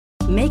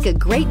Make a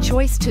great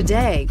choice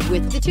today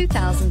with the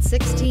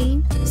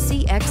 2016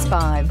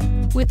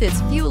 CX-5. With its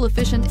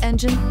fuel-efficient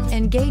engine,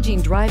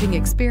 engaging driving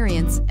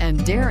experience,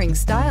 and daring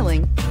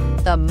styling,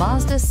 the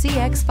Mazda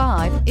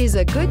CX-5 is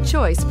a good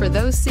choice for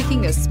those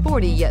seeking a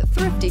sporty yet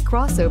thrifty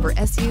crossover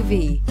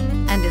SUV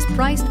and is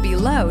priced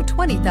below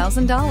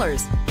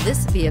 $20,000.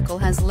 This vehicle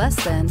has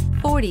less than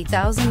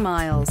 40,000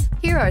 miles.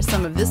 Here are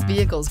some of this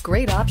vehicle's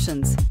great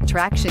options: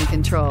 traction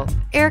control,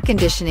 air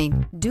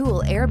conditioning,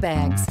 dual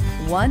airbags,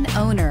 one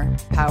owner,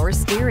 power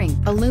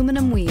steering,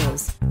 aluminum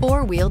wheels,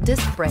 four-wheel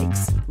disc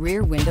brakes,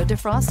 rear window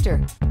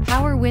defroster,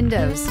 power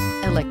windows,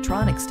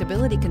 electronic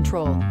stability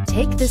control.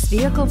 Take this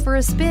vehicle for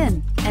a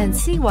spin and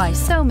see why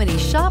so many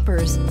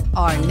shoppers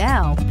are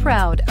now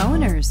proud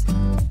owners.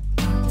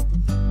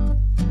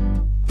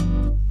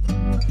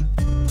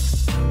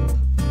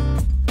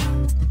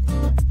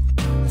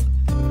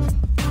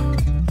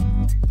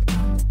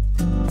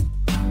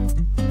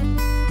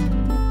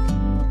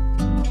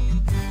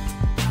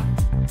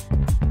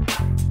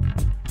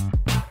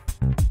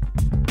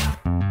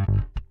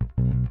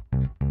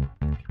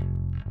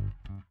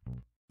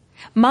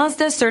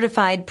 Mazda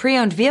certified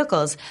pre-owned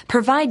vehicles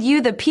provide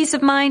you the peace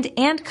of mind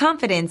and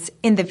confidence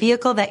in the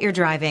vehicle that you're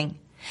driving.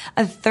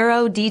 A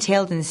thorough,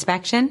 detailed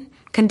inspection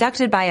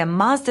conducted by a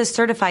Mazda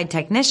certified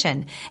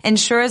technician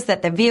ensures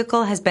that the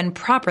vehicle has been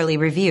properly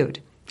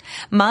reviewed.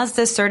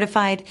 Mazda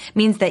certified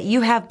means that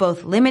you have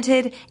both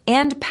limited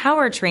and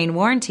powertrain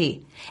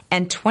warranty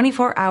and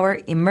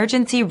 24-hour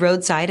emergency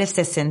roadside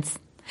assistance.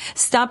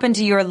 Stop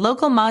into your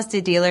local Mazda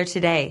dealer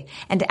today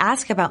and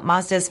ask about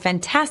Mazda's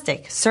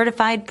fantastic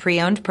certified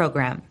pre-owned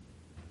program.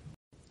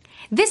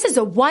 This is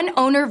a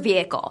one-owner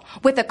vehicle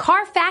with a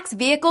CARFAX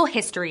Vehicle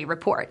History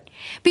Report.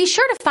 Be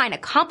sure to find a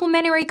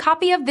complimentary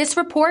copy of this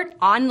report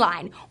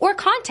online or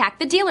contact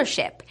the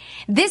dealership.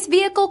 This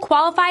vehicle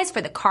qualifies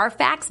for the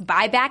CARFAX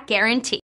Buyback Guarantee.